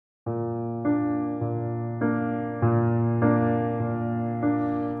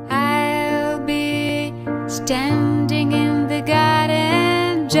standing in the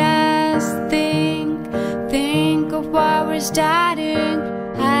garden, just think of what we're starting.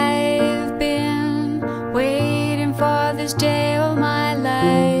 I've been waiting for this day all my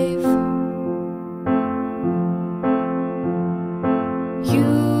life.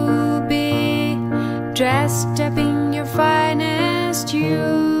 You'll be dressed up in your finest,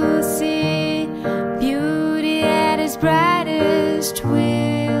 you'll see beauty at its brightest.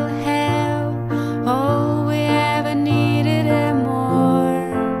 We'll have all we ever needed and more,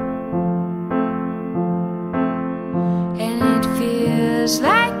 and it feels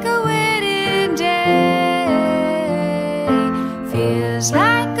like a wedding day, feels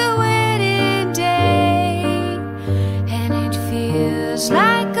like a wedding day, and it feels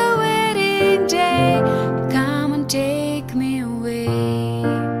like a wedding day. Come and take me away.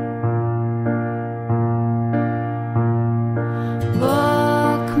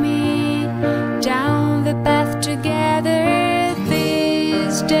 Walk me down the path together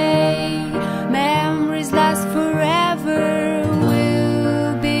this day. Memories last forever.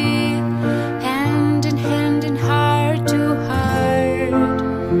 We'll be hand in hand and heart to heart.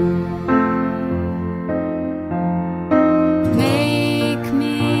 Make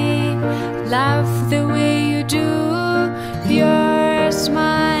me laugh the way you do. Your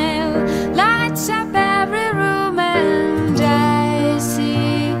smile lights up every room, and I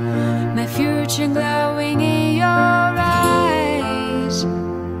see my future glowing in your eyes.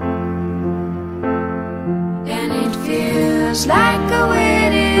 And it feels like a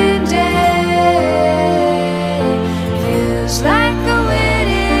wedding day, feels like a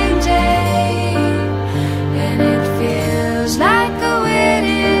wedding day, and it feels like a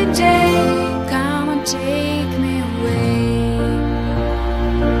wedding day. Come and take me away.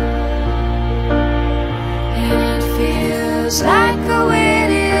 And it feels like a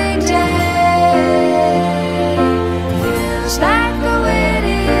wedding day, feels like a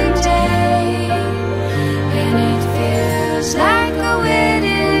wedding day, and it feels like a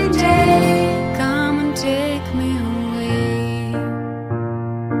wedding day. Come and take me away.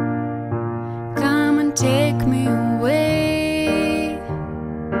 Come and take me